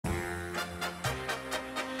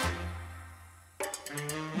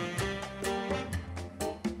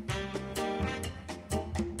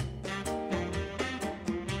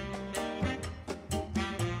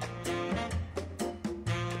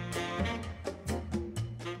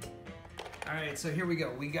right, so here we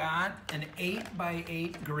go. We got an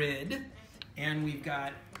 8x8 grid, and we've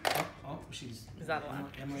got, Is that allowed?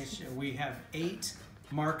 We have 8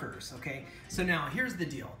 markers, okay? So now, here's the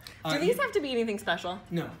deal. Do these have to be anything special?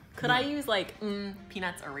 No. Could I use like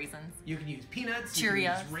peanuts or raisins? You can use peanuts, Cheerios. you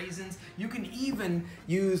can use raisins. You can even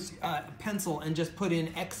use pencil and just put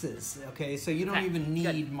in X's, okay? So you don't even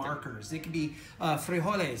need markers. It could be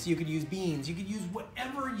frijoles, you could use beans, you could use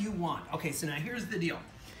whatever you want. Okay, so now here's the deal.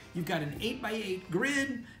 You've got an 8x8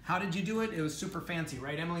 grid. How did you do it? It was super fancy,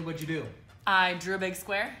 right, Emily? What'd you do? I drew a big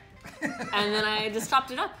square, and then I just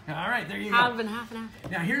chopped it up. All right, there you go. Half and half and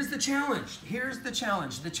half. Now here's the challenge. Here's the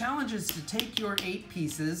challenge. The challenge is to take your 8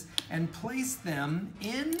 pieces and place them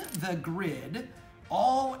in the grid,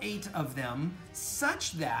 all 8 of them,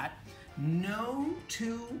 such that no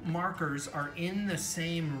 2 markers are in the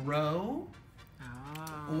same row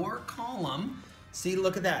or column. See,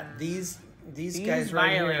 look at that. These guys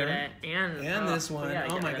right here. And this one.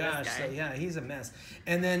 Oh my gosh. So yeah, he's a mess.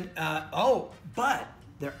 And then, but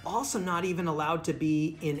they're also not even allowed to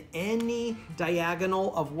be in any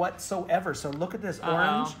diagonal of whatsoever. So look at this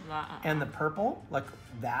orange and the purple. Like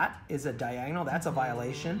that is a diagonal. That's a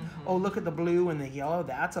violation. Oh, look at the blue and the yellow.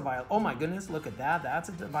 That's a violation. Oh my goodness, look at that. That's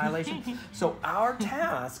a violation. So our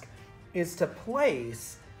task is to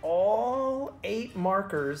place all 8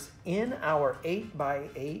 markers in our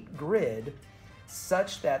 8x8 grid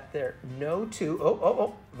such that there are no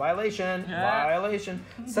 2, violation,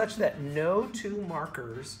 such that no 2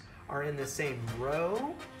 markers are in the same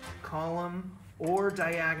row, column, or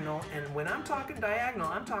diagonal. And when I'm talking diagonal,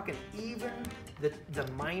 I'm talking even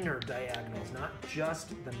the minor diagonals, not just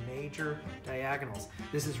the major diagonals.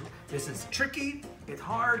 This is tricky, it's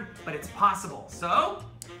hard, but it's possible. So,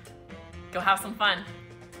 go have some fun.